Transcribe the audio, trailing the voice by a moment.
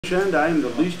And I am the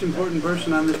least important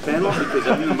person on this panel because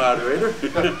I'm the moderator.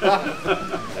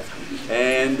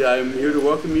 And I'm here to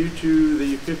welcome you to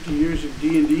the 50 Years of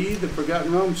D&D, the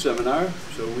Forgotten Realms seminar.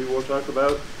 So we will talk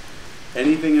about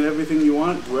anything and everything you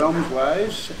want,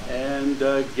 realms-wise, and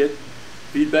get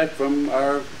feedback from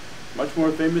our much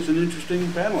more famous and interesting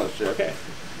panelists. Okay.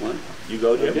 You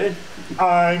go, Jim. Okay.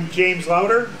 I'm James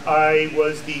Lowder. I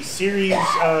was the series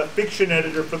fiction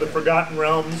editor for the Forgotten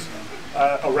Realms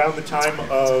around the time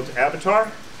of Avatar,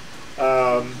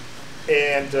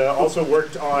 and also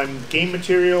worked on game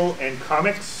material and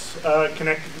comics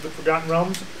connected to the Forgotten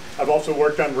Realms. I've also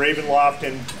worked on Ravenloft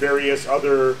and various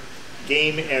other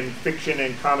game and fiction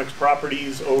and comics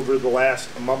properties over the last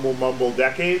mumble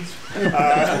decades.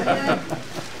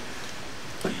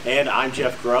 And I'm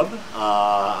Jeff Grubb.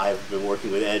 I've been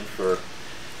working with Ed for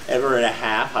ever and a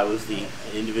half. I was the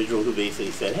individual who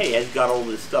basically said, hey, Ed's got all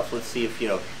this stuff, let's see if, he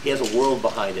has a world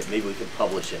behind it, maybe we can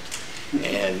publish it.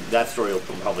 And that story will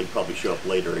probably show up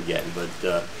later again, but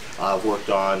I've worked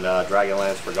on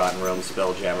Dragonlance, Forgotten Realms,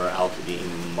 Spelljammer,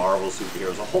 Alkadine, Marvel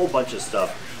Superheroes, a whole bunch of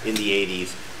stuff in the 80s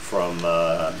from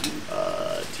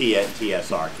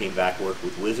TSR. Came back, worked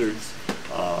with Wizards,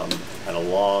 had a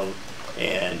long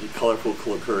and colorful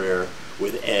career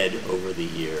with Ed over the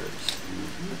years.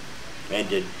 And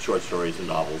did short stories and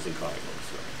novels and comic books.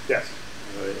 So. Yes.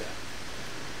 Oh, yeah.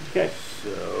 Okay.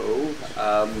 So,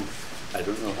 I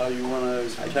don't know how you want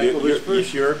to tackle this first.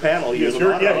 It's your panel. You're the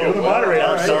moderator. Yeah, you're the moderator.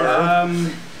 All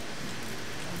right.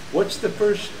 What's the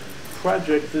first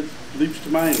project that leaps to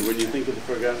mind when you think of the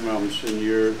Forgotten Realms and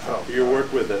your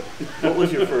work with it? What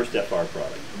was your first FR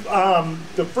product?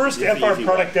 The first FR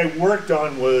product I worked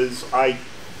on was, I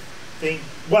think,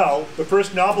 well, the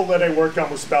first novel that I worked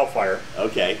on was Spellfire.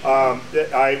 Okay.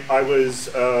 I was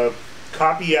a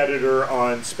copy editor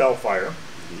on Spellfire.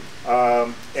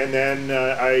 And then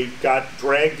I got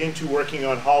dragged into working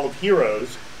on Hall of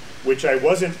Heroes, which I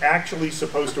wasn't actually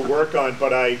supposed to work on,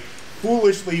 but I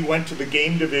foolishly went to the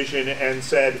game division and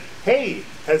said, hey,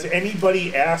 has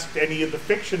anybody asked any of the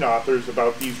fiction authors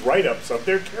about these write-ups of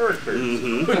their characters?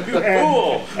 And of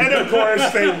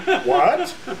course they,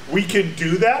 what? We can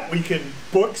do that? We can,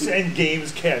 books and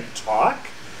games can talk?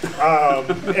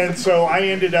 And so I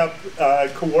ended up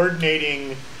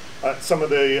coordinating some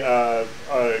of the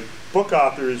book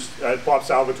authors, Bob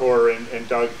Salvatore and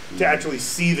Doug, to actually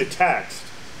see the text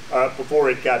before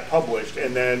it got published.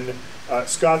 And then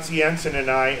Scott Jensen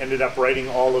and I ended up writing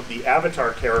all of the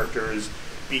Avatar characters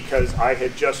because I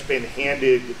had just been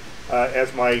handed,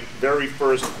 as my very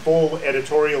first full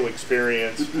editorial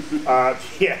experience,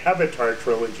 the Avatar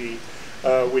trilogy,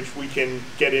 which we can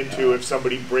get into if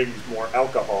somebody brings more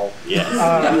alcohol. Yes.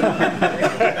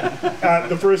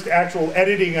 The first actual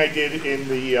editing I did in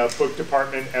the book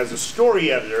department as a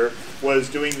story editor was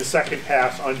doing the second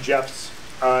pass on Jeff's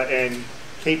and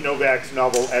Kate Novak's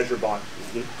novel Azure Bond.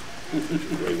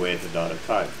 Great way at the dawn of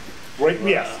time. Right,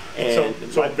 yes.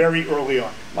 So very early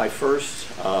on. My first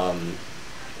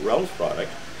Realms product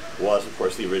was, of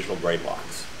course, the original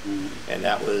Brainlocks. And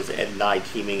that was Ed and I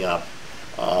teaming up.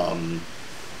 I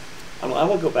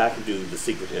will go back and do the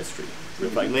secret history.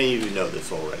 Many of you know this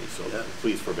already, so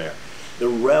please forbear. The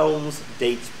Realms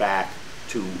dates back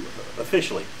to,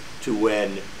 officially, to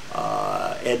when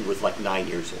Ed was like 9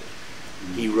 years old.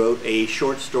 He wrote a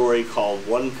short story called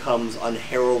One Comes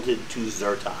Unheralded to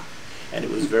Zerta. And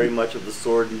it was very much of the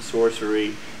sword and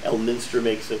sorcery. Elminster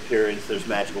makes an appearance. There's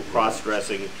magical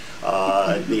cross-dressing.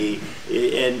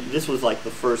 And this was like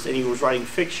the first, and he was writing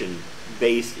fiction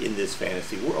based in this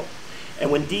fantasy world.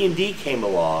 And when D&D came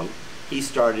along, he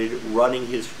started running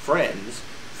his friends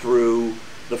through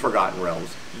the Forgotten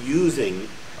Realms using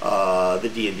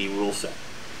the D&D rule set.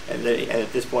 And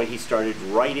at this point, he started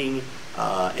writing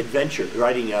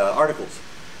articles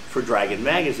for Dragon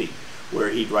Magazine, where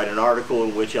he'd write an article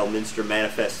in which Elminster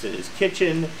manifests in his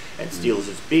kitchen and steals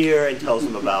his beer and tells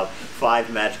him about 5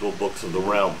 magical books of the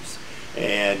realms.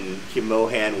 And Kim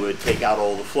Mohan would take out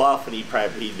all the fluff and he'd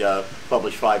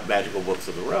publish 5 magical books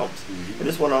of the realms. And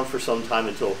this went on for some time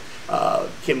until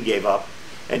Kim gave up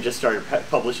and just started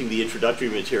publishing the introductory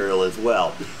material as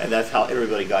well. And that's how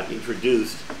everybody got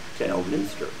introduced to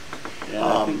Elminster. And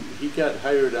I think he got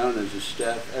hired on as a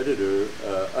staff editor,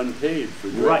 unpaid, for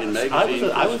Dragon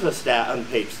Magazine. I was a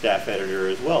unpaid staff editor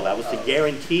as well. That was to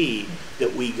guarantee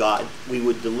that we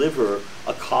would deliver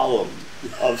a column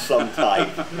of some type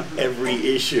every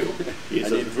issue. I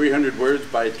need 300 words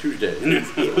by Tuesday.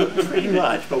 Pretty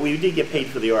much, but we did get paid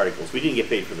for the articles. We didn't get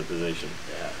paid for the position.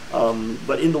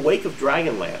 But in the wake of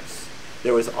Dragonlance,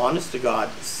 there was, honest to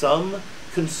God, some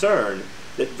concern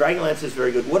that Dragonlance is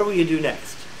very good. What are we going to do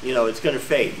next? You know, it's going to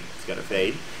fade. It's going to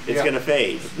fade. It's going to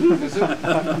fade.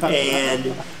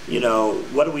 And, you know,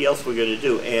 what are we else we're going to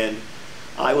do? And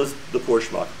I was the poor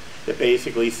schmuck that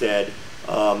basically said,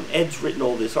 Ed's written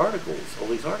all these articles.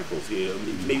 You know,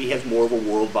 maybe he has more of a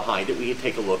world behind it. We can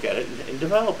take a look at it and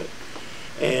develop it.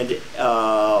 And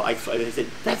I said,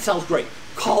 that sounds great.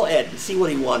 Call Ed and see what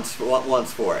he wants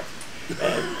for it.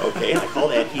 And okay, I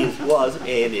called Ed. He was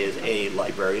and is a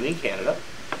librarian in Canada,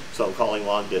 so I'm calling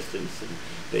long distance. And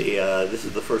this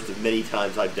is the first of many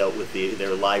times I've dealt with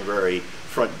their library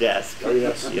front desk. Oh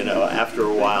yes. You know, after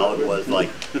a while it was like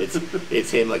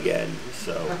it's him again.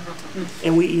 So,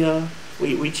 and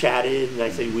we chatted, and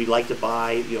I said we'd like to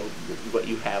buy, you know, what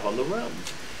you have on the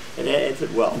realms. And Ed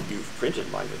said, well, you've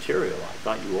printed my material. I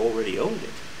thought you already owned it.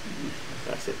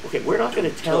 And I said, okay, we're not going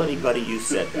to tell anybody you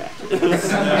said that.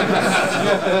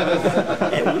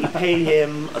 And we paid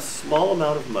him a small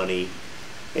amount of money,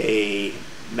 a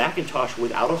Macintosh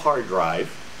without a hard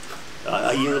drive.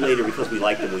 A year later, because we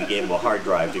liked him, we gave him a hard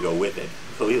drive to go with it.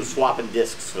 So he was swapping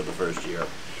discs for the first year.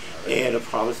 And a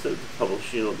promise to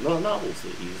publish, you know, novels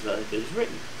that he's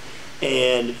written.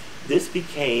 And this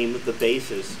became the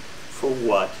basis for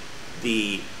what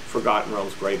the Forgotten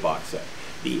Realms Grey Box said.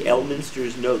 The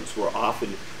Elminster's notes were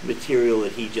often material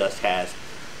that he just has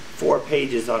 4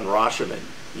 pages on Rashomon,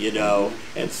 you know,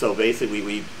 and so basically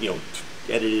we you know,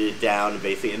 edited it down and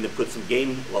basically and then put some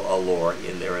game lore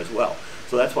in there as well.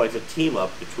 So that's why it's a team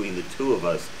up between the two of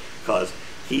us, because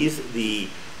he's the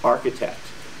architect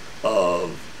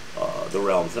of the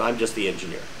realms, and I'm just the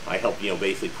engineer. I help, you know,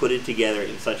 basically put it together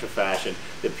in such a fashion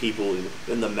that people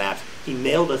in the maps. He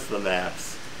mailed us the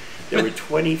maps. There were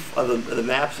 20 the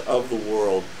maps of the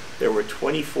world. There were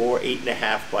 24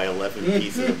 8.5 by 11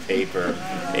 pieces of paper,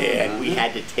 and we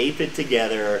had to tape it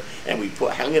together, and we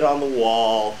hung it on the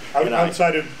wall.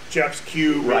 Outside of Jeff's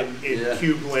cube, right, in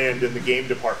Cube Land in the game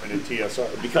department in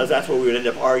TSR. Because that's where we would end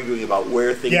up arguing about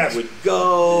where things would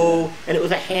go, and it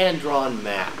was a hand-drawn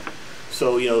map.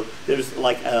 So, you know, there's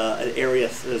like an area,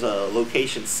 there's a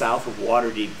location south of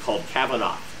Waterdeep called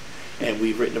Kavanaugh. And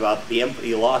we've written about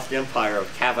the lost empire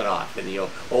of Kavanaugh and, you know,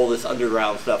 all this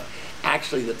underground stuff.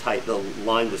 Actually, the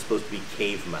line was supposed to be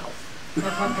cave mouth.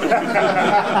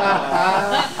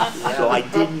 So I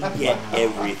didn't get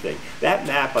everything. That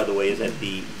map, by the way, is at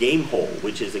the Game Hole,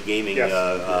 which is a gaming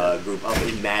group up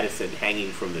in Madison,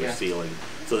 hanging from their ceiling.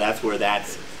 So that's where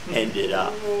that's ended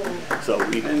up. So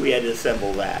we had to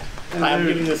assemble that. I'm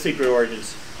giving the secret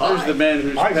origins. There's the man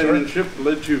whose penmanship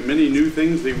led to many new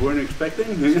things they weren't expecting.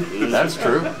 That's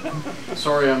true.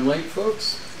 Sorry I'm late,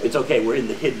 folks. It's okay, we're in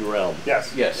the hidden realm.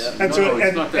 Yes. Yes. And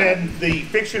and the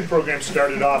fiction program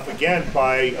started off again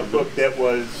by a book that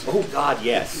was... Oh, God,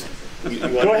 yes.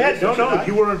 Go ahead. No,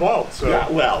 you were involved. So. Yeah,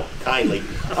 well, kindly.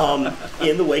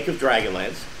 In the wake of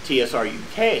Dragonlance, TSR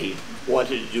UK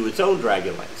wanted to do its own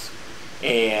Dragonlance.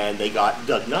 And they got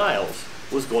Doug Niles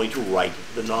was going to write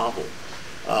the novel.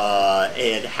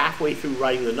 And halfway through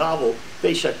writing the novel,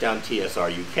 they shut down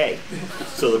TSR UK.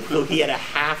 So he had a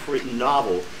half-written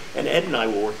novel, and Ed and I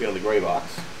were working on the Grey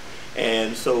Box.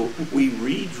 And so we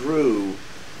redrew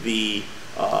the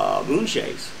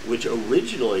Moonshakes, which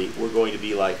originally were going to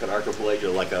be like an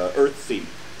archipelago, like a Earthsea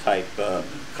type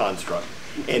construct,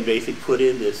 and basically put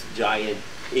in this giant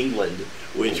England,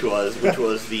 which was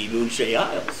the Moonshake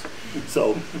Isles.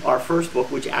 So our first book,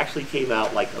 which actually came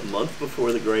out like a month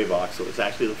before the Grey Box, so it was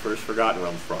actually the first Forgotten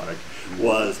Realms product,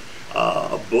 was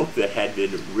a book that had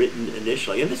been written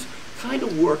initially. And this kind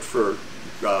of worked for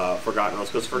Forgotten Realms,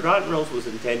 because Forgotten Realms was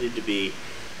intended to be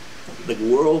the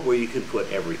world where you can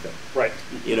put everything. Right.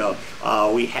 You know,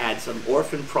 we had some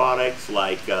orphan products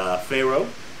like Pharaoh,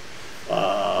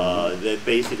 that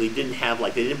basically didn't have,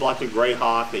 like, they didn't belong to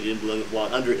Greyhawk, they didn't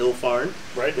belong under Ilfarn,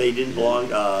 right. They didn't belong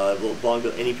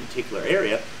to any particular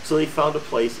area, so they found a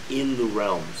place in the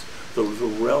realms. So the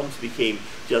realms became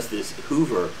just this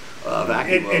Hoover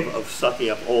vacuum of sucking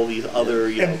up all these other,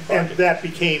 you know, and that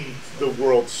became the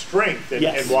world's strength, and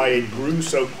why it grew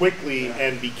so quickly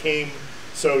and became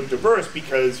so diverse,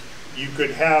 because you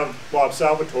could have Bob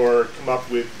Salvatore come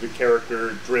up with the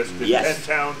character Drist in 10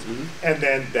 Towns, and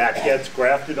then that gets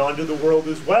grafted onto the world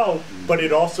as well, but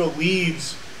it also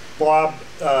leaves Bob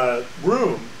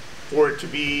room for it to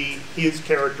be his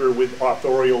character with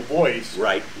authorial voice.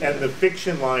 Right. And the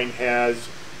fiction line has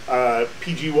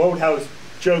P.G. Wodehouse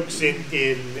jokes in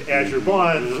Azure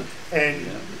Bonds, and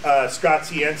Scott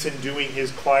C. Ensign doing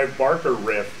his Clive Barker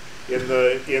riff in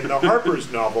the Harper's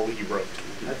novel he wrote.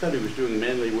 I thought he was doing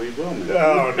Manly Wade Wellman.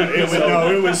 No,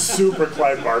 it was super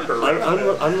Clive Barker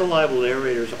riff. Unreliable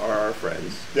narrators are our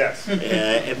friends. Yes.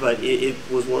 But it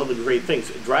was one of the great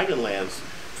things. Dragonlance,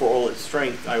 for all its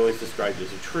strength, I always described it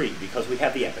as a tree, because we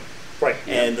have the epic. Right.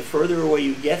 And the further away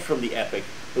you get from the epic,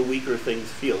 the weaker things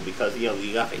feel, because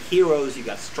you got the heroes, you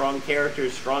got strong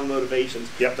characters, strong motivations,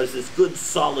 Yep. but it's this good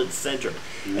solid center.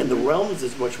 And the realms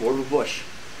is much more of a bush.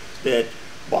 That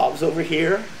Bob's over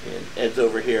here, and Ed's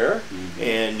over here,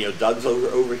 and Doug's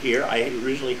over here. I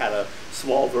originally had a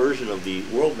small version of the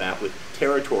world map with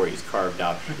territories carved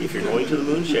out. If you're going to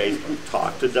the Moonshades,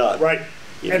 talk to Doug. Right.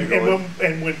 If And, you're going-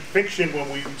 and when fiction,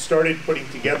 when we started putting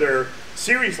together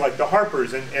series like The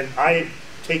Harpers, and I had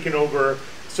taken over,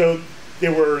 so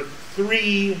there were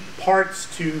 3 parts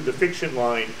to the fiction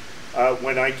line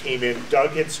when I came in.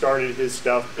 Doug had started his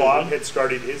stuff, Bob had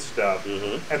started his stuff,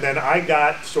 and then I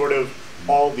got sort of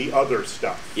all the other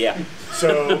stuff. Yeah.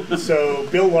 So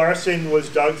Bill Larson was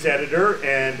Doug's editor,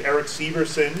 and Eric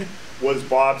Severson was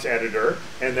Bob's editor,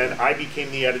 and then I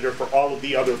became the editor for all of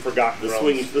the other Forgotten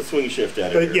Realms. The swing shift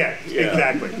editor. But yeah,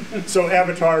 exactly. So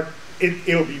Avatar,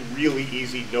 it'll be really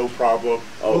easy, no problem.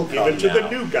 Oh, We'll give it to come the now.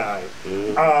 new guy.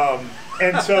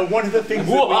 And so one of the things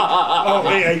that oh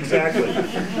yeah, exactly.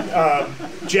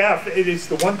 Jeff, it is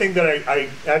the one thing that I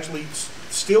actually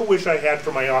still wish I had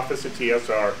for my office at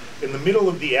TSR. In the middle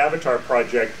of the Avatar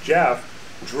project, Jeff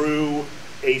drew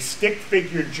a stick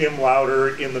figure Jim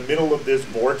Lowder in the middle of this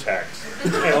vortex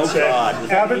and said, God.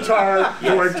 Avatar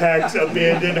vortex,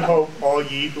 abandon hope, all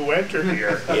ye who enter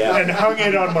here, Yeah. and hung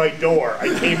it on my door. I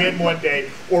came in one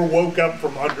day or woke up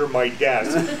from under my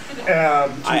desk to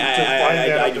find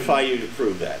that. I defy you to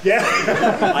prove that. Yeah,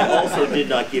 I also did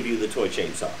not give you the toy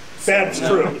chainsaw. that's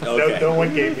true. Okay. No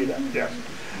one gave me that. Yeah.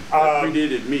 That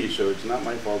predated me, so it's not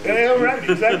my fault. Yeah, right,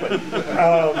 exactly.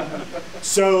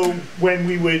 So when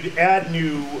we would add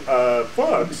new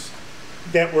books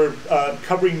that were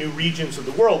covering new regions of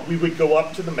the world, we would go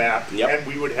up to the map and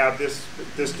we would have this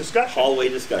discussion. Hallway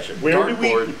discussion. Where do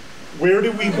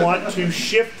Dartboard. we want to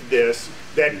shift this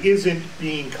that isn't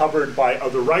being covered by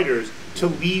other writers to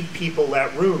leave people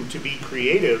that room to be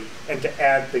creative and to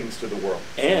add things to the world?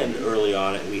 And early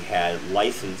on, we had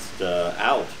licensed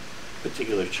out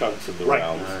particular chunks of the Right.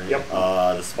 realms. Yep.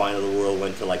 The Spine of the World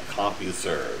went to like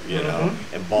CompuServe,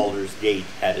 and Baldur's Gate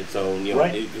had its own,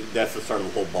 Right. That's the start of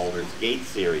the whole Baldur's Gate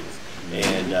series.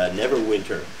 And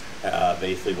Neverwinter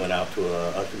basically went out to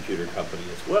a computer company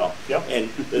as well. Yep. And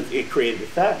it created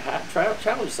that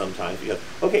challenge sometimes because,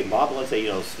 okay, Bob, let's say,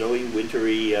 snowy,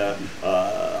 wintry,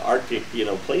 Arctic,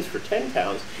 place for 10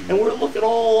 towns, and we're looking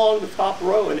all along the top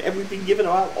row and everything giving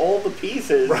out all the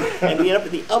pieces, and we end up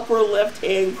in the upper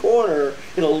left-hand corner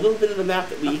in a little bit of the map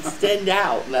that we extend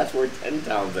out, and that's where 10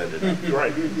 towns ended up.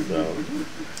 Right. So.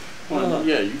 Well,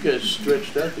 yeah, you guys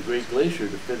stretched out the Great Glacier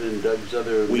to fit in Doug's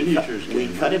other miniatures game. We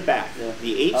cut it back. Yeah.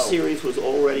 The H series was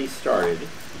already started.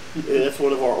 That's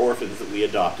one of our orphans that we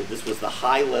adopted. This was the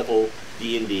high-level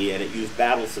D&D, and it used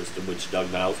battle system, which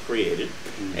Doug Niles created.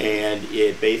 And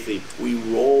it basically, we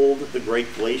rolled the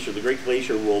Great Glacier. The Great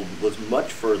Glacier was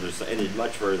much further, ended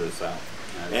much further south.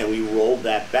 And we rolled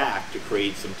that back to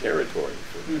create some territory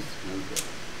for this.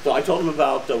 So I told him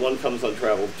about One Comes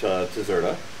Untraveled to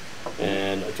Zerta.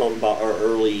 And I told him about our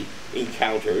early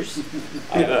encounters.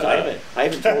 I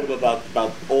haven't told him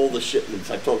about all the shipments.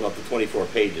 I told him about the 24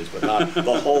 pages, but not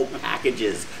the whole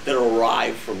packages that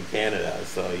arrived from Canada.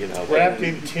 So, Wrapped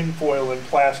in tinfoil and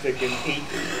plastic and ink.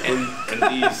 And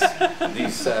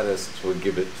these sadists would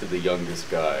give it to the youngest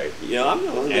guy. I'm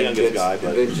not the youngest guy,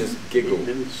 but then just giggle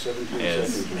In 17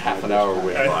 as seconds. half an hour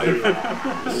went by.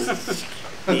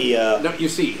 No, you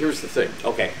see, here's the thing.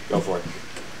 Okay, go for it.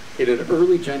 In an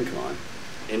early GenCon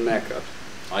in Mecca,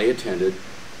 I attended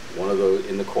one of those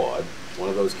in the quad, one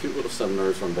of those cute little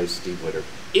seminars run by Steve Witter.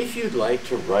 If you'd like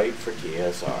to write for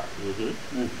TSR,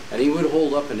 and he would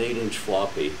hold up an 8-inch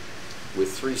floppy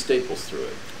with 3 staples through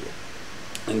it,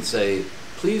 and say,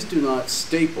 "Please do not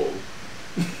staple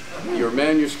your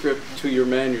manuscript to your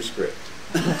manuscript,"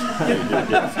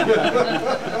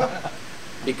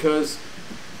 because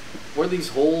where these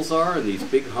holes are and these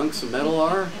big hunks of metal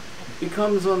are,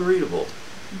 becomes unreadable.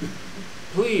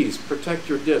 Please protect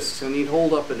your discs. And he'd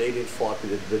hold up an 8-inch floppy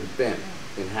that had bent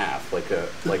in half, like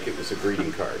it was a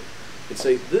greeting card. He'd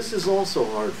say, "This is also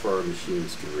hard for our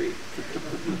machines to read."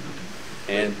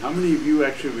 And How many of you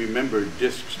actually remember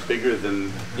discs bigger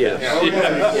than? yes,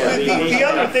 The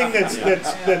other thing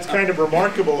that's kind of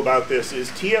remarkable about this is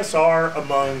TSR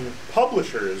among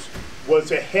publishers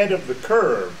was ahead of the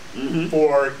curve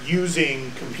for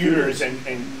using computers and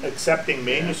accepting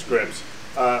manuscripts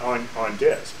on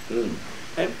disk.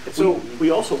 And so we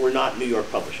also were not New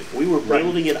York Publishing. We were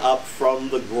building it up from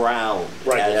the ground,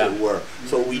 as it were.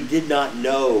 So we did not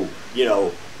know,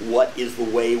 what is the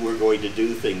way we're going to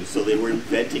do things. So they were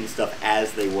inventing stuff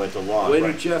as they went along.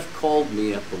 When Jeff called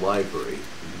me at the library,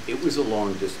 it was a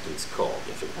long-distance call.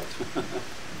 Yes, it was.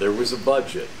 There was a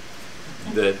budget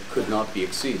that could not be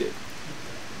exceeded.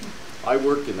 I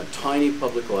worked in a tiny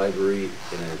public library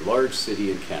in a large city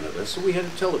in Canada, so we had a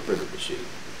teleprinter machine,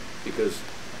 because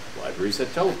libraries had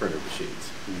teleprinter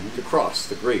machines to cross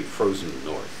the great frozen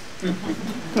north.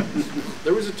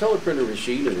 There was a teleprinter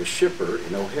machine and a shipper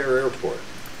in O'Hare Airport.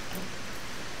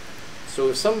 So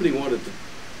if somebody wanted to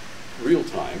real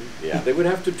time, they would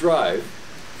have to drive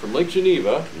from Lake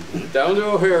Geneva down to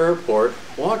O'Hare Airport,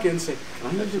 walk in and say, "Can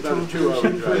I use your about a teleprinter 2-hour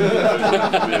machine?"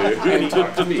 drive. And he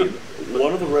took to me.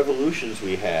 One of the revolutions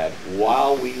we had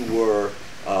while we were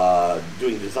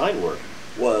doing design work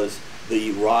was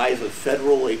the rise of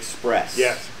Federal Express.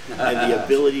 Yes. And the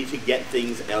ability to get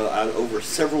things over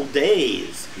several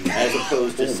days as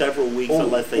opposed to several weeks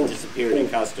unless they disappeared in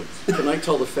customs. Can I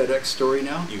tell the FedEx story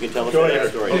now? You can tell the Go FedEx ahead.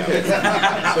 story Okay.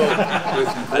 now. So,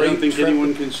 I don't think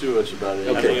anyone can sue us about it.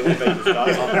 Okay. Okay.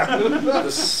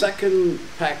 The second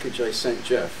package I sent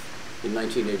Jeff in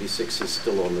 1986 is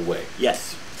still on the way.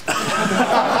 Yes.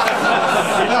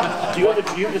 do you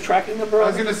have the tracking number? I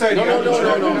was going to say,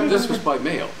 No. This was by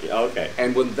mail. Yeah, okay.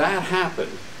 And when that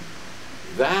happened,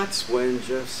 that's when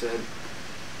Jeff said,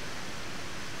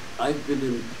 "I've been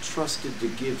entrusted to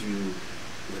give you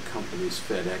the company's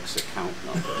FedEx account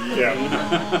number."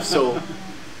 Yeah. So,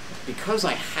 because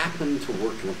I happened to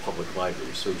work in a public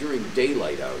library, so during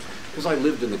daylight hours, because I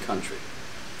lived in the country,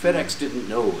 FedEx didn't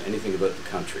know anything about the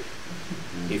country.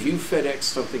 If you FedEx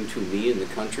something to me in the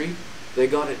country, they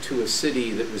got it to a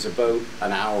city that was about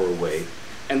an hour away,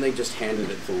 and they just handed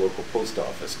it to the local post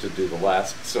office to do the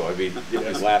last, so I mean, it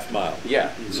was last mile.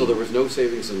 Yeah, so there was no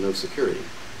savings and no security.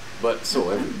 But so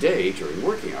every day during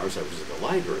working hours, I was at the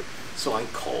library. So I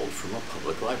called from a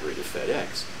public library to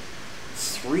FedEx.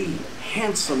 3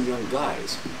 handsome young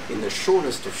guys in the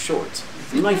shortest of shorts,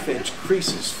 knife-edge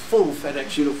creases, full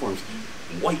FedEx uniforms,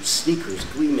 white sneakers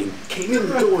gleaming, came in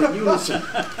the door in unison,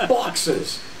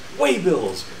 boxes,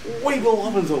 waybills, waybill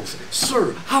envelopes.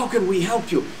 "Sir, how can we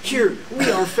help you? Here, we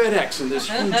are FedEx," in this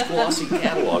huge glossy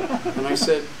catalog. And I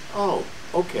said, "Oh,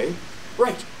 okay.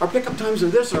 Right, our pickup times are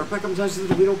this, our pickup times are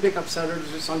this. We don't pick up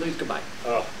Saturdays or Sundays. Goodbye."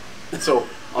 Oh. So,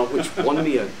 which won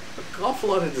me an awful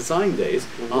lot of design days.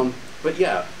 But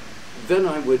yeah, then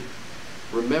I would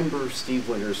remember Steve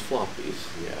Winter's floppies.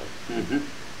 Yeah.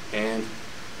 And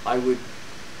I would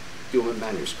do a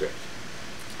manuscript.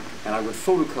 And I would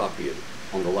photocopy it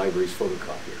on the library's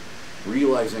photocopier,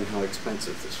 realizing how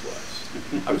expensive this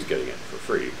was. I was getting it for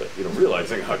free, but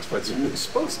realizing how expensive it was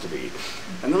supposed to be.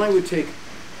 And then I would take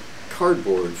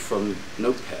cardboard from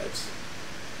notepads,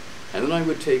 and then I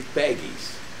would take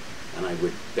baggies, and I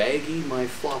would baggie my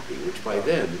floppy, which by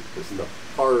then was the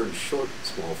hard, short,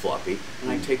 small floppy,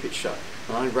 and I'd take it shut,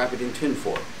 and I'd wrap it in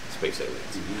tinfoil. Space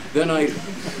aliens. Then I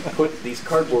put these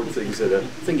cardboard things at a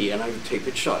thingy, and I would tape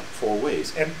it shut 4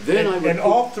 ways. And, then I would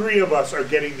all 3 of us are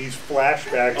getting these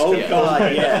flashbacks. Oh, to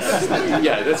God, yes.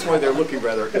 Yeah, that's why they're looking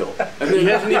rather ill. And He then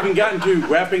hasn't even gotten to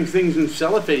wrapping things in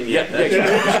cellophane yet.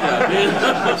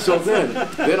 so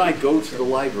then I go to the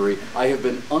library. I have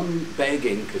been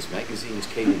unbagging, because magazines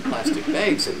came in plastic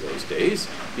bags in those days,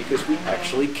 because we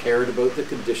actually cared about the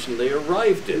condition they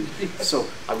arrived in. So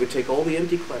I would take all the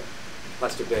empty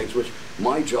plastic bags, which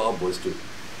my job was to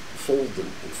fold them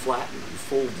and flatten them,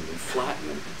 fold them and flatten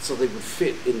them, so they would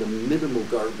fit in the minimal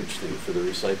garbage thing for the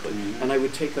recycling. And I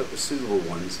would take out the suitable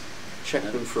ones, check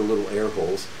them for little air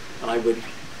holes, and I would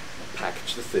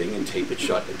package the thing and tape it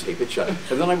shut and tape it shut.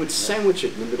 And then I would sandwich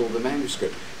it in the middle of the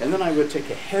manuscript. And then I would take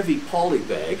a heavy poly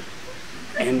bag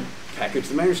and package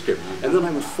the manuscript. And then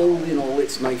I would fold in all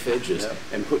its knife edges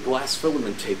and put glass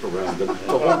filament tape around them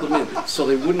to hold them in so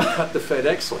they wouldn't cut the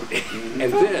FedEx link.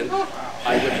 And then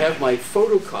I would have my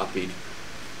photocopied,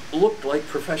 looked like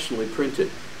professionally printed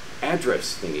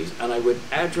address thingies, and I would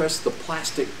address the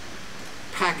plastic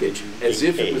package as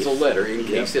if it was a letter in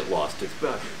case it lost its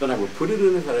back. Then I would put it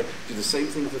in the FedEx, do the same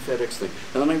thing with the FedEx thing,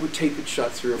 and then I would tape it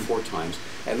shut 3 or 4 times,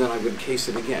 and then I would case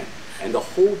it again. And the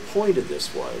whole point of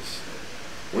this was,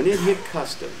 when it hit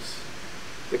customs,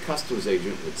 the customs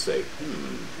agent would say,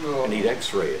 and he'd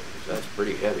x-ray it. That's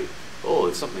pretty heavy. Oh,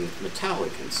 it's something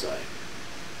metallic inside.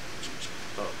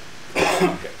 Oh,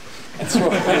 okay. And so,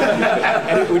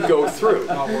 and it would go through.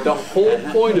 The whole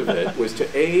point of it was to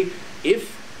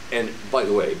and by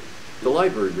the way, the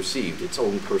library received its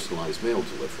own personalized mail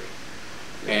delivery.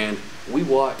 And we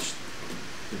watched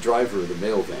the driver of the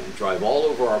mail van drive all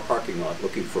over our parking lot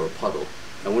looking for a puddle.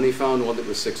 And when he found one that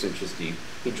was 6 inches deep,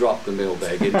 he dropped the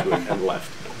mailbag into it and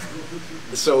left.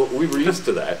 So we were used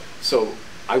to that. So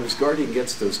I was guarding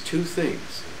against those two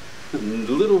things,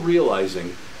 little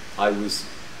realizing I was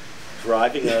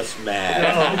driving us mad.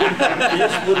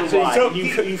 This little ride. So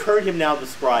you've heard him now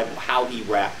describe how he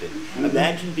wrapped it.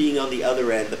 Imagine being on the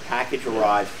other end, the package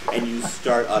arrives, and you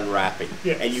start unwrapping.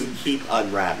 Yeah. And you keep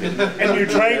unwrapping. And you're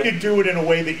trying to do it in a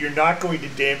way that you're not going to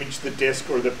damage the disc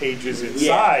or the pages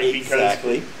inside. Yeah,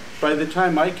 exactly. Because by the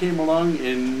time I came along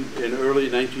in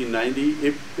early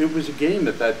 1990, it was a game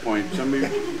at that point.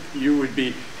 You would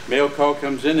be, mail call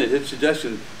comes in, it hits the desk,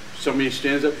 and somebody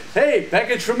stands up, hey,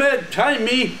 package from Ed, time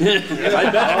me.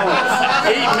 I bet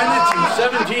 8 minutes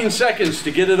and 17 seconds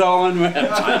to get it all unwrapped.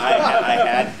 I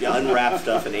had unwrapped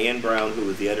stuff, and Ann Brown, who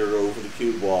was the editor over the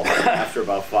Cube Wall, after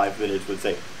about 5 minutes would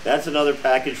say, that's another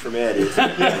package from Ed,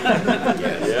 isn't it?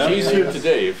 Yeah. She's here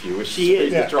today if you wish. She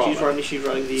is. Yeah. She's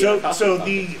running the So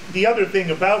the other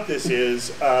thing about this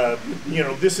is,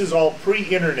 this is all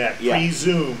pre-internet,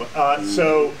 pre-Zoom.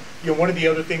 So one of the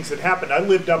other things that happened, I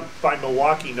lived up by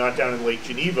Milwaukee, not down in Lake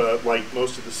Geneva, like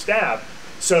most of the staff.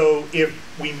 So if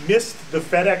we missed the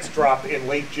FedEx drop in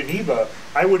Lake Geneva,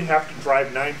 I would have to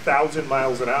drive 9,000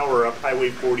 miles an hour up Highway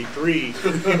 43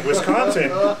 in Wisconsin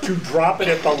to drop it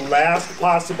at the last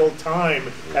possible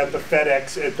time at the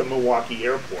FedEx at the Milwaukee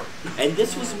airport. And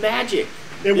this was magic.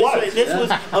 This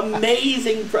was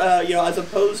amazing, as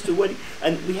opposed to when,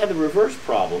 and we had the reverse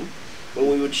problem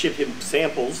when we would ship him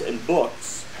samples and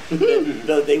books.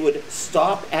 They would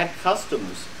stop at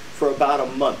customs for about a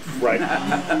month. Right.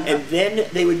 And then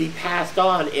they would be passed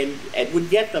on, and Ed would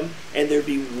get them, and there'd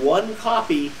be one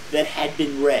copy that had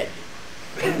been read.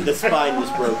 The spine was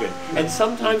broken. And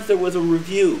sometimes there was a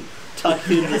review tucked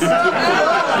in the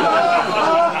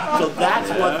So that's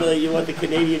what the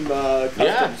Canadian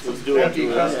Customs was doing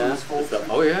to us.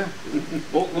 Oh, yeah.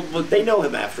 Well, they know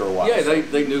him after a while. Yeah,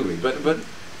 they knew me. But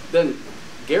then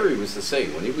Gary was the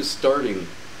same. When he was starting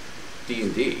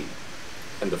D&D,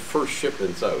 and the first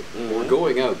shipments out were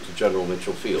going out to General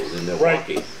Mitchell Field in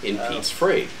Milwaukee in Pete's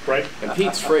Freight. Right. And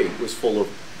Pete's Freight was full of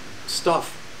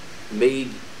stuff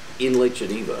made in Lake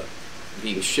Geneva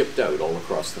being shipped out all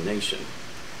across the nation.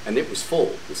 And it was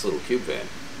full, this little cube van.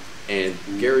 And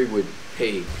Gary would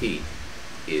pay Pete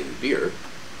in beer,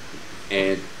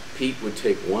 and Pete would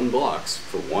take one box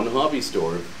for one hobby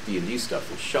store of D&D stuff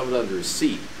and shove it under his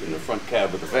seat in the front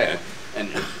cab of the van. And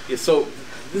so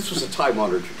this was a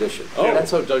time-honored tradition. Oh.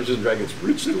 That's how Dungeons & Dragons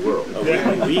reached the world.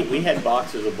 We had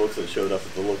boxes of books that showed up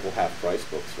at the local half-price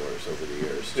bookstores over the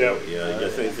years.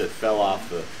 Just things that fell off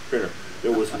the printer.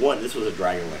 There was one, this was a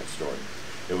Dragonlance story.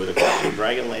 There was a collection of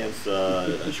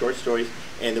Dragonlance short stories,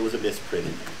 and there was a misprint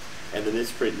in there. And the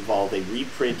misprint involved, they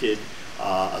reprinted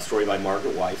a story by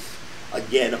Margaret Weiss,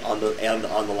 again on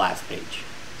the last page.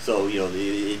 So,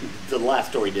 the last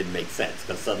story didn't make sense,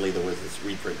 because suddenly there was this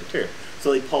reprint material.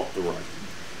 So they pulped the run.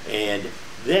 And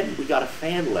then we got a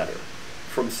fan letter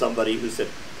from somebody who said,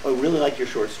 oh, I really like your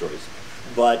short stories.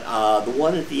 But the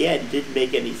one at the end didn't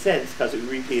make any sense because it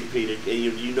repeated,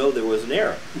 and there was an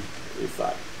error. We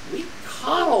thought, we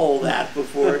caught all that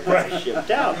before it got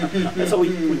shipped out. And so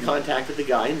we contacted the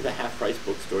guy in the half-price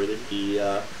bookstore that he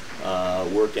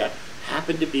worked at.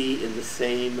 Happened to be in the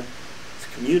same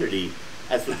community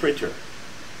as the printer.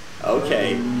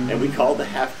 Okay, and we called the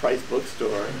half-price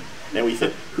bookstore, and we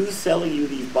said, who's selling you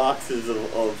these boxes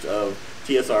of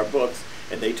TSR books?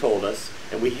 And they told us,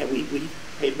 and we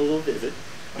paid them a little visit,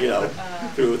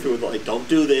 through like, don't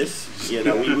do this,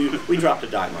 we dropped a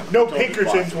dime on it. No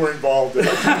Pinkertons were involved in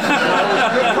it.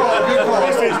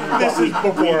 This is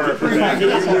before.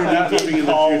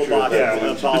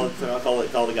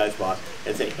 Call the guy's boss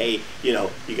and say, hey, you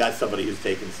got somebody who's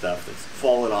taking stuff that's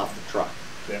fallen off the truck.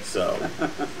 Yeah. So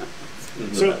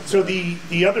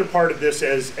the other part of this,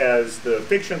 as the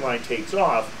fiction line takes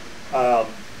off,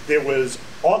 there was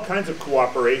all kinds of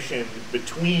cooperation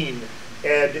between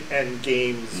Ed and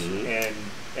games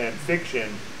and fiction,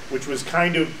 which was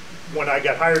kind of, when I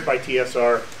got hired by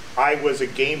TSR, I was a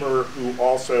gamer who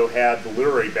also had the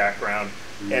literary background,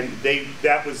 and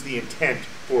that was the intent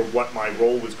for what my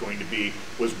role was going to be,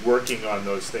 was working on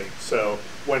those things. So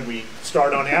when we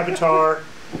start on Avatar,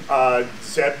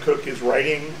 Zeb Cook is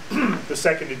writing the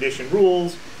second edition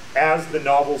rules as the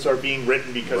novels are being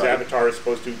written, because Avatar is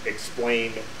supposed to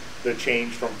explain the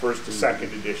change from first to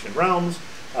second edition realms.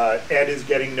 Ed is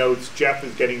getting notes, Jeff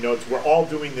is getting notes. We're all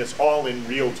doing this all in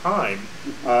real time.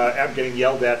 I'm getting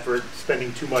yelled at for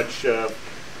spending too much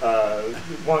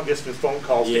long distance phone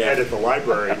calls to Ed at the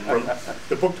library.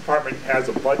 The book department has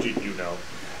a budget,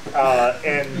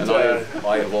 And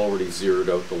I have already zeroed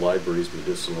out the library's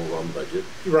medicinal rum budget.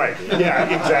 right, yeah,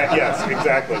 exactly, yes,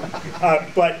 exactly.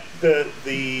 But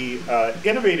the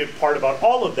innovative part about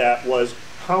all of that was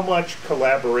how much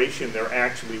collaboration there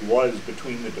actually was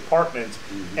between the departments,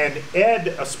 and Ed,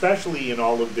 especially in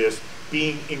all of this,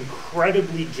 being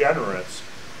incredibly generous,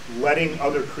 letting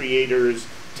other creators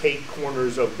take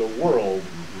corners of the world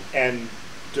and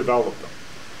develop them.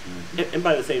 And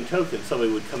by the same token,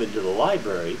 somebody would come into the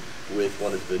library with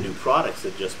one of the new products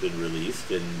that just been released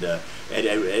and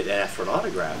ask for an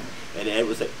autograph. And Ed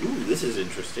was like, "Ooh, this is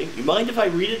interesting. You mind if I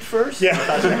read it first?" Yeah.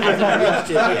 Because I haven't reached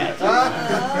it yet.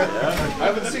 I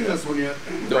haven't seen this one yet.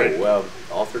 No, Right. well,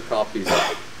 author copies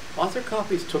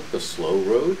took the slow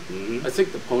road. I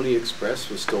think the Pony Express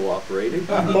was still operating.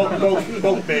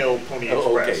 Both mail Pony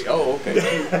Express. Oh,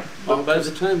 okay. But by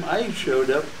the time I showed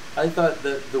up, I thought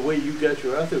that the way you got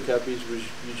your author copies was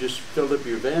you just filled up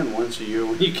your van once a year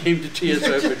when you came to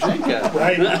TSR for GenCon.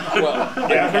 Right? Well,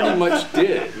 Yeah. I pretty much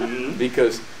did,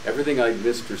 because everything I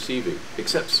missed receiving,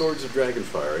 except Swords of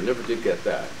Dragonfire, I never did get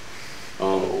that.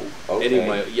 Any of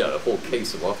my, a whole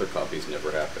case of author copies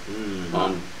never happened.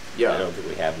 I don't think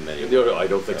we have them anymore. No, I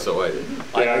don't think so either.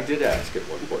 Yeah. I did ask at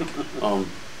one point.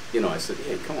 I said,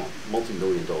 hey, come on,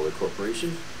 multi-million-dollar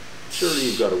corporation. Surely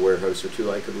you've got a warehouse or two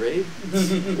I could raid.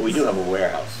 Well, we do have a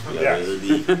warehouse. You know, Yes.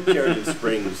 the Sheridan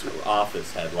Springs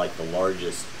office had like the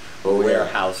largest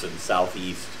warehouse in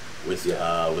southeast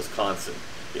Wisconsin.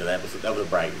 You know, that was a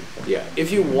bragging point. Yeah,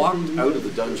 if you walked out of the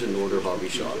Dungeon Order hobby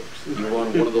shop, you were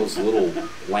on one of those little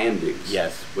landings.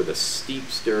 Yes. With a steep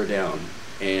stair down,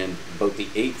 and about the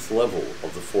 8th level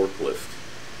of the forklift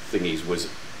thingies was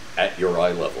at your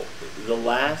eye level. The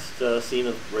last scene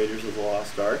of Raiders of the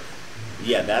Lost Ark,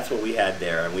 yeah, that's what we had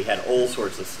there, and we had all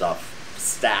sorts of stuff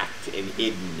stacked and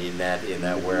hidden in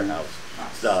that warehouse.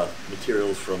 Stuff,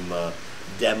 materials from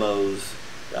demos,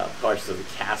 parts of the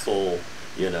castle,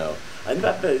 you know.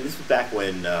 This was back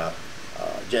when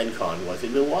GenCon was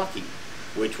in Milwaukee,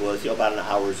 which was about an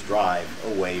hour's drive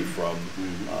away from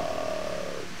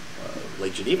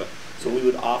Lake Geneva. So we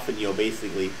would often,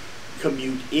 basically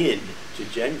commute in to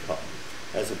GenCon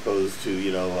as opposed to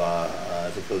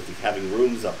having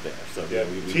rooms up there. So Yeah.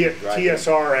 we would drive in.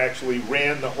 TSR actually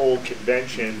ran the whole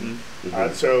convention.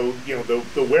 So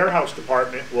the warehouse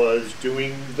department was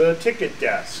doing the ticket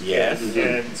desk. Yes.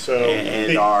 And so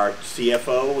And our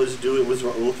CFO was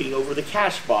looking over the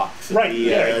cash box. At Right, the,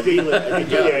 yeah. dealer- at the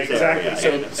Yeah, dealer's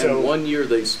exactly. area. And one year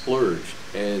they splurged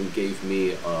and gave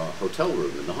me a hotel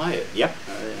room in the Hyatt. Yep.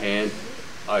 And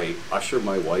I usher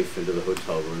my wife into the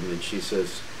hotel room, and she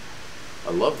says,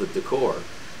 I love the decor.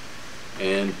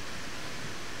 And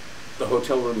the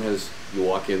hotel room has, you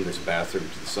walk in, there's a bathroom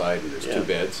to the side, and there's two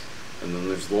beds, and then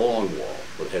there's the long wall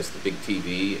that has the big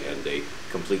TV and a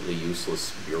completely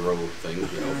useless bureau thing,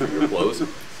 for your clothes.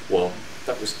 Well,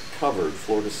 that was covered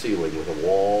floor to ceiling with a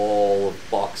wall of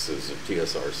boxes of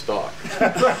TSR stock.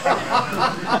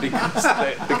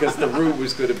 because the room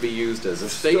was going to be used as a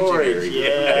staging area.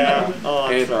 Yeah. Oh,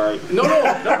 I'm sorry. No.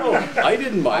 I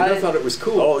didn't mind. I thought it was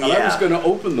cool. Oh, And I was yeah. going to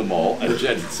open them all. And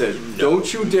Jen said,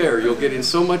 don't you dare. You'll get in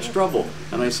so much trouble.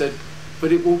 And I said,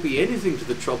 but it won't be anything to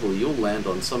the trouble you'll land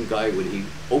on some guy when he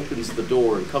opens the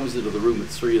door and comes into the room at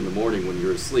 3 in the morning when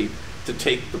you're asleep to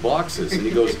take the boxes. And he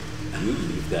goes, you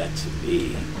leave that to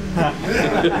me.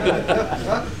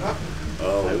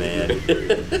 Oh, man.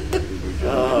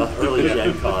 Early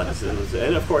Gen Cons.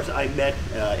 And of course, I met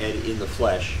Ed in the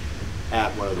flesh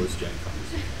at one of those Gen Cons.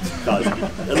 Because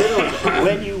literally,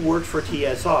 when you worked for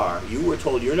TSR, you were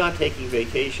told you're not taking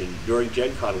vacation during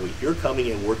Gen Con week. You're coming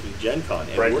and working Gen Con.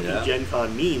 And Right. working Gen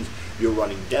Con means you're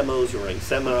running demos, you're running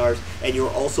seminars, and you're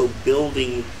also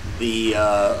building the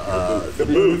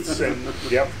booths and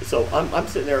yep. So I'm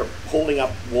sitting there holding up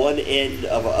one end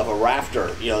of a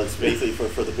rafter, it's basically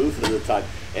for the booth at the time,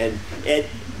 and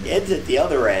Ed's at the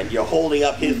other end, holding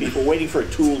up his people, waiting for a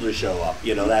tool to show up,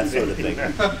 that sort of thing.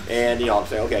 And I'm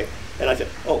saying, okay, and I said,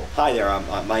 oh, hi there,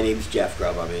 my name's Jeff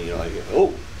Grubb. I go,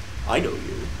 oh, I know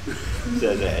you,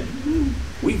 says Ed.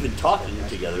 We've been talking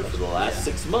together for the last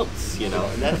 6 months, and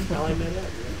that's how I met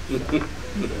Ed.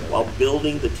 While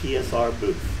building the TSR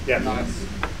booth. Yeah. Nice.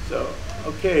 So,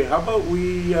 okay, how about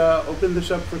we open this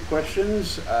up for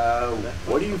questions?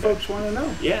 What do you folks want to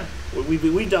know? Yeah,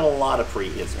 we've done a lot of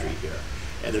prehistory here,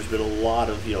 and there's been a lot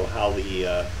of how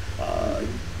the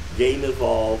game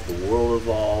evolved, the world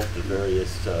evolved, the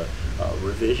various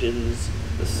revisions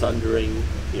the Sundering,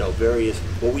 you know, various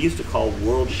what we used to call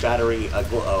world-shattering,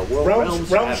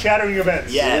 realm-shattering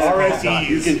events. Yes, RSEs.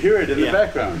 You can hear it in the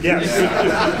background. Yes,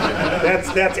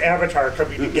 that's Avatar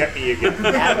coming to get me again.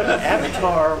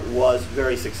 Avatar was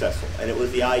very successful, and it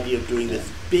was the idea of doing this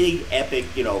big, epic,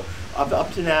 you know.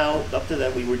 Up to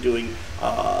then, we were doing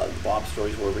the Bob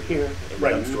stories were over here, and the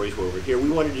Doug stories were over here. We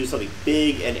wanted to do something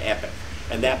big and epic,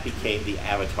 and that became the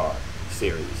Avatar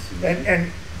series.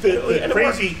 And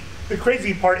the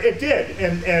crazy part, it did.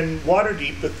 And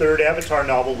Waterdeep, the third Avatar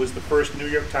novel, was the first New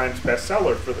York Times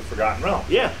bestseller for the Forgotten Realm.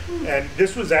 Yeah. And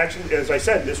this was actually, as I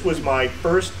said, this was my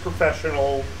first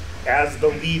professional as the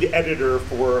lead editor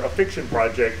for a fiction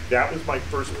project. That was my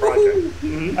first project.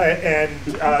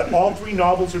 And all 3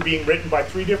 novels are being written by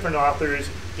 3 different authors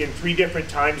in 3 different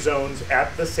time zones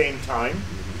at the same time.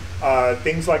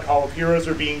 Things like Hall of Heroes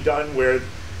are being done where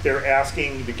they're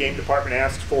asking, the game department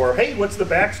asks for, hey, what's the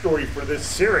backstory for this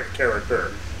Cyric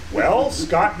character? Well,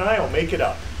 Scott and I'll make it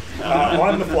up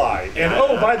on the fly. And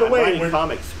oh, by the way, we're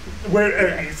comics.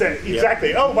 Exactly.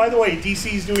 Yep. Oh, by the way,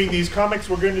 DC's doing these comics.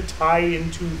 We're going to tie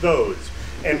into those,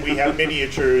 and we have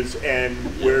miniatures. And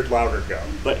where'd Lowder go?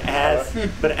 But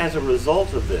as a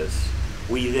result of this,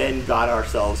 we then got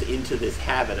ourselves into this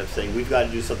habit of saying we've got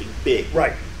to do something big.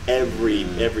 Right. Every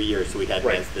year, so we had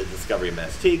the Discovery of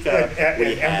Mastika,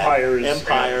 we had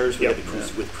Empires, we had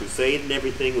with Crusade and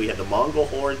everything. We had the Mongol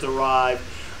hordes arrive.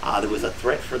 There was a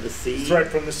Threat from the Sea. Threat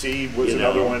from the Sea was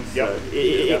another one.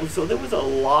 So there was a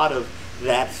lot of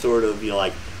that sort of, you know,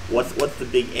 like what's the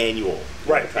big annual?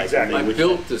 Right, exactly. I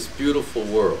built this beautiful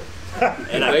world.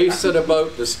 And they set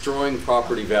about destroying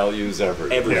property values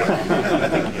everywhere.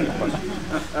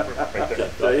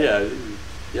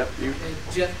 Yep. Hey,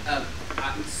 Jeff,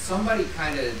 somebody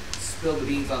kind of spilled the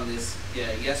beans on this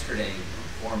yesterday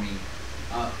for me.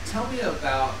 Tell me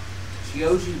about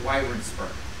Geoji Wyvernspur.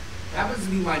 Happens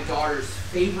to be my daughter's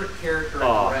favorite character in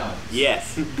the realm.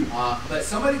 Yes. But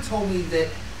somebody told me that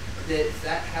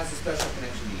has a special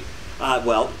connection to you.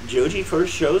 Well, Joji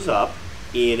first shows up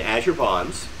in Azure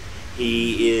Bonds.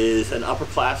 He is an upper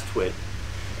class twit,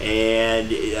 and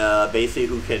basically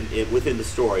who can, within the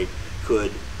story,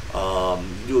 could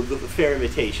do a fair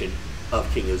imitation of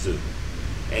King Azun.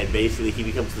 And basically he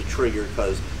becomes the trigger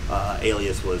because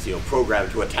Alias was, you know,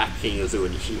 programmed to attack King Azun,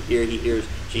 and she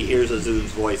hears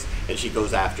Azun's voice, and she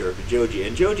goes after Joji.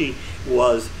 And Joji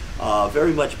was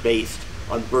very much based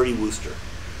on Bertie Wooster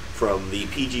from the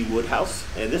P.G. Woodhouse,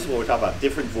 and this is what we're talking about,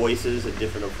 different voices and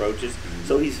different approaches.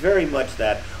 So he's very much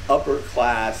that upper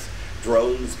class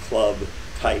drones club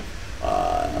type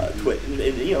twit,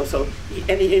 and you know, so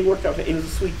he worked out. He was a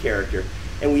sweet character,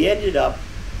 and we ended up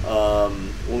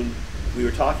when we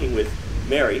were talking with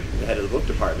Mary, the head of the book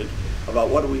department, about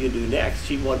what are we going to do next.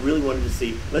 She really wanted to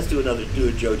see, let's do a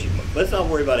Joji book. Let's not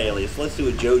worry about Alias. Let's do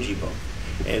a Joji book.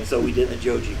 And so we did a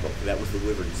Joji book. That was the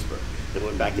Wyvernspur. Then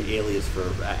went back to Alias for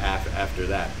after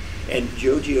that. And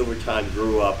Joji over time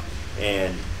grew up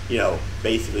and, you know,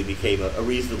 basically became a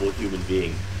reasonable human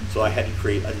being. So I had to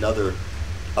create another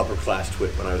upper class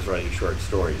twit when I was writing short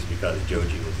stories because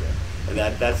Joji was there. And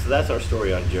that's our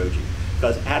story on Joji.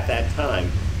 Because at that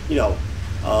time, you know,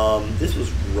 this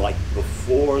was like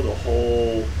before the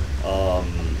whole,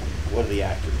 what are the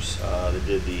actors that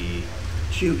did the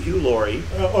Hugh Laurie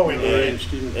and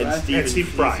Stephen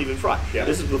Fry. Yeah.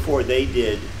 This is before they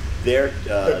did their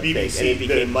BBC, thing, and it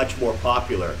became much more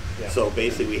popular. Yeah. So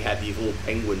basically, we had these little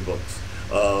penguin books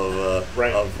of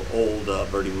old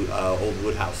old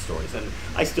Woodhouse stories, and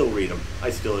I still read them.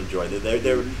 I still enjoy them.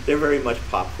 They're very much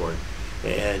popcorn,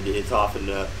 and it's often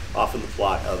the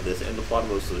plot of this, and the plot of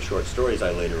most of the short stories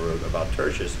I later wrote about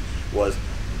Tertius was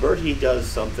Bertie does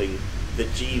something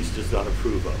that Jeeves does not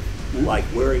approve of, like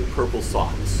wearing purple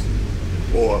socks,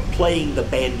 or playing the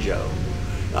banjo,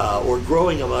 or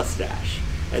growing a mustache.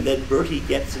 And then Bertie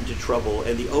gets into trouble,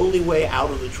 and the only way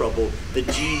out of the trouble that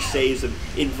Jeeves saves him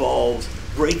involves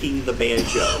breaking the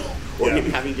banjo, or him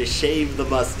having to shave the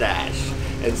mustache.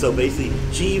 And so basically,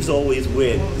 Jeeves always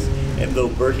wins, and though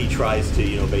Bertie tries to,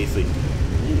 you know, basically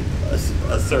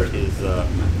assert his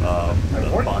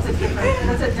positivity.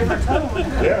 That's a different tone.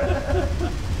 Yeah.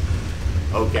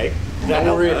 Okay. Don't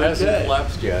worry, it hasn't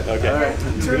collapsed yet. Okay. All right.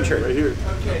 Richard. Right here.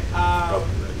 Okay.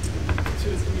 To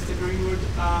Mr. Greenwood,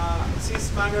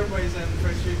 since Manga Boys and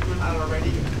First Treatment are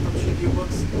already publishing new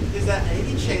books, is there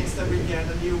any chance that we get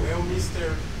a new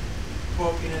Elminster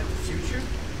book in the future?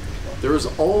 There is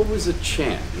always a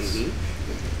chance,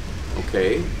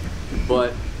 okay,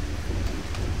 but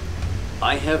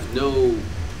I have no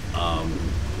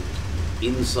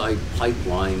inside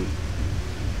pipeline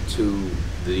to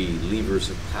the levers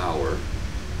of power.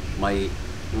 My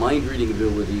mind reading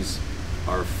abilities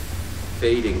are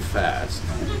fading fast,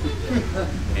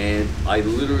 and I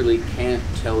literally can't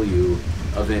tell you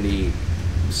of any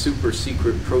super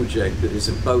secret project that is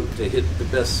about to hit the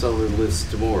bestseller list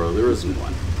tomorrow. There isn't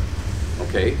one.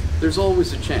 Okay? There's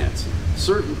always a chance.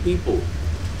 Certain people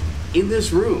in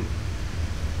this room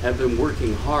have been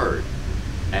working hard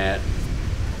at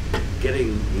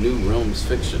getting new Realms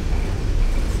fiction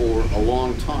for a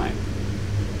long time.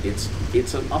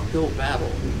 It's an uphill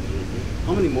battle.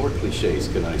 How many more cliches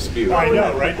can I spew? I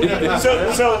know, right?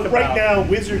 So right now,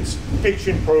 Wizards'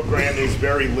 fiction program is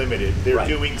very limited. They're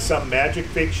doing some magic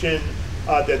fiction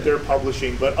that they're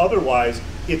publishing, but otherwise,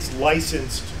 it's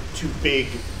licensed to big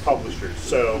publishers.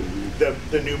 So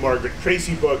the new Margaret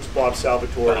Tracy books, Bob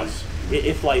Salvatore's.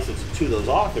 It's licensed to those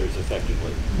authors,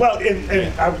 effectively. Well,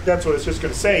 that's what I was just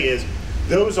going to say is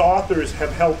those authors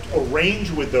have helped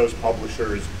arrange with those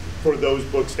publishers for those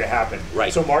books to happen.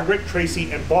 Right. So Margaret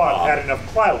Tracy and Bob had enough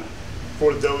clout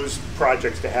for those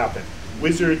projects to happen.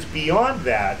 Wizards beyond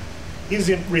that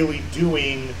isn't really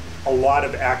doing a lot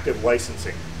of active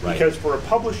licensing. Right. Because for a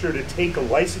publisher to take a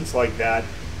license like that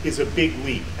is a big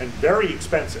leap and very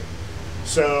expensive.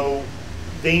 So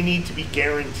they need to be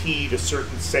guaranteed a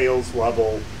certain sales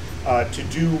level to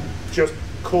do just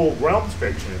cold Realms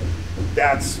fiction.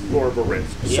 That's more of a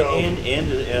risk. Yeah, So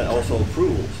and also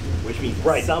approvals, which means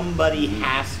somebody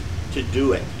has to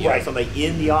do it. You know, somebody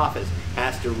in the office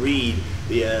has to read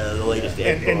the latest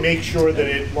and make sure that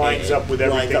it lines up with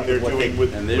everything they're doing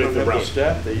with And they don't the have the Realms.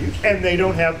 staff they used to. And they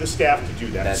don't have the staff to do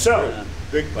that. That's So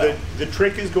true. the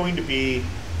trick is going to be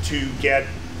to get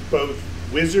both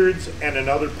Wizards and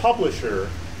another publisher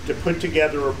to put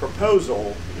together a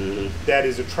proposal that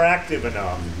is attractive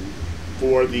enough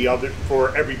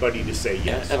for everybody to say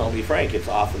yes. And I'll be frank, it's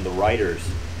often the writers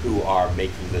who are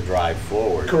making the drive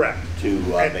forward. Correct. To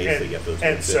basically get those.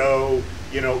 And so,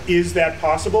 is that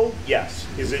possible? Yes.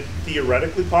 Is it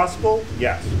theoretically possible?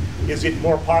 Yes. Is it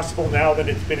more possible now than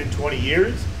it's been in 20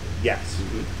 years? Yes.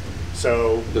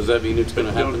 So Does that mean it's going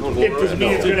to happen tomorrow? it doesn't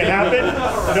mean it's going to happen.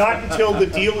 Not until the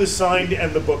deal is signed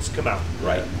and the books come out.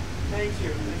 Right. Thank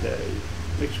you. Okay.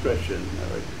 Next question. All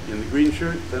right. In the green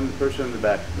shirt, then the person in the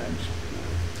back next.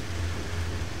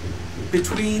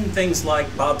 Between things like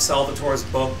Bob Salvatore's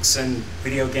books and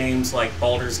video games like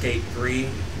Baldur's Gate 3,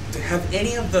 have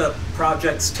any of the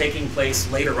projects taking place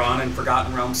later on in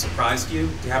Forgotten Realms surprised you?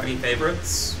 Do you have any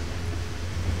favorites?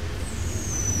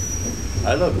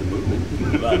 I love the movie.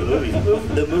 Well,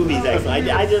 the movies,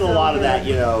 actually. I did a lot of that,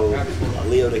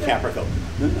 Leo DiCaprio.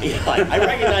 I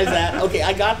recognize that. Okay,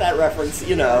 I got that reference,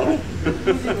 It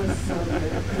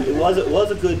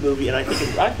was a good movie, and I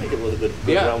think it was a good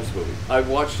Realms movie. I've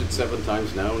watched it 7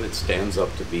 times now, and it stands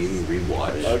up to being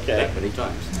rewatched that many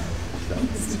times.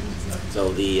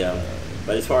 So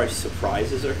but as far as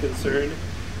surprises are concerned,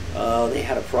 they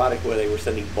had a product where they were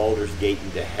sending Baldur's Gate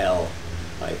into hell.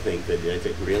 I think that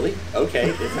really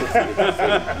okay. This is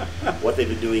what they've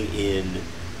been doing in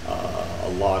a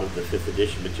lot of the 5th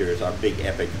edition materials are big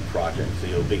epic projects,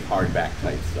 big hardback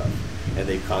type stuff, and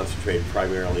they've concentrated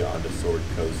primarily on the Sword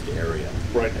Coast area.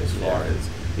 Right. As far as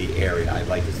the area, I'd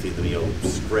like to see them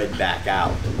spread back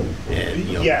out and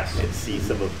and see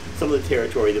some of the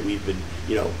territory that we've been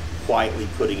quietly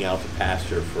putting out to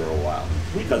pasture for a while,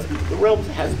 because the Realms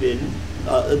has been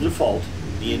a default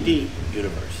D&D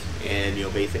universe. And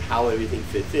basically how everything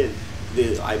fits in.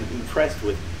 I'm impressed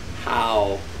with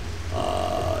how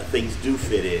things do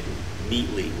fit in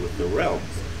neatly with the Realms.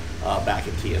 Back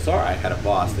at TSR, I had a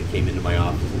boss that came into my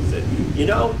office and said,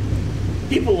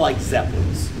 people like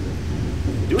Zeppelins.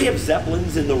 Do we have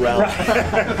Zeppelins in the Realms?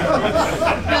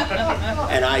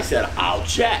 And I said, I'll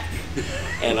check.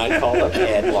 And I called up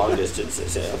Ed long distance and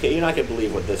said, okay, you're not going to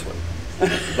believe what this one.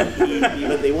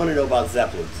 But they want to know about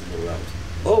Zeppelins in the Realms.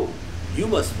 Oh, you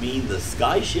must mean the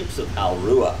skyships of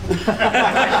Halrua, which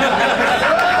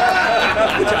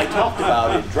I talked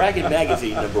about in Dragon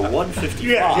Magazine number 155.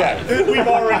 Yeah, we've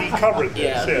already covered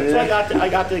this. Yeah. So I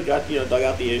got dug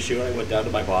out the issue, and I went down to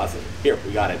my boss and here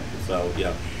we got it. So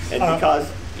and because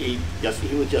he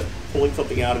was just pulling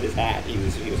something out of his hat, he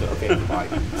was okay, fine.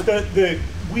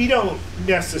 We don't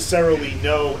necessarily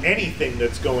know anything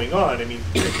that's going on. I mean,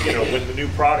 when the new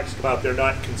products come out, they're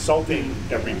not consulting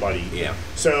everybody. Yeah.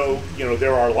 So,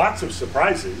 there are lots of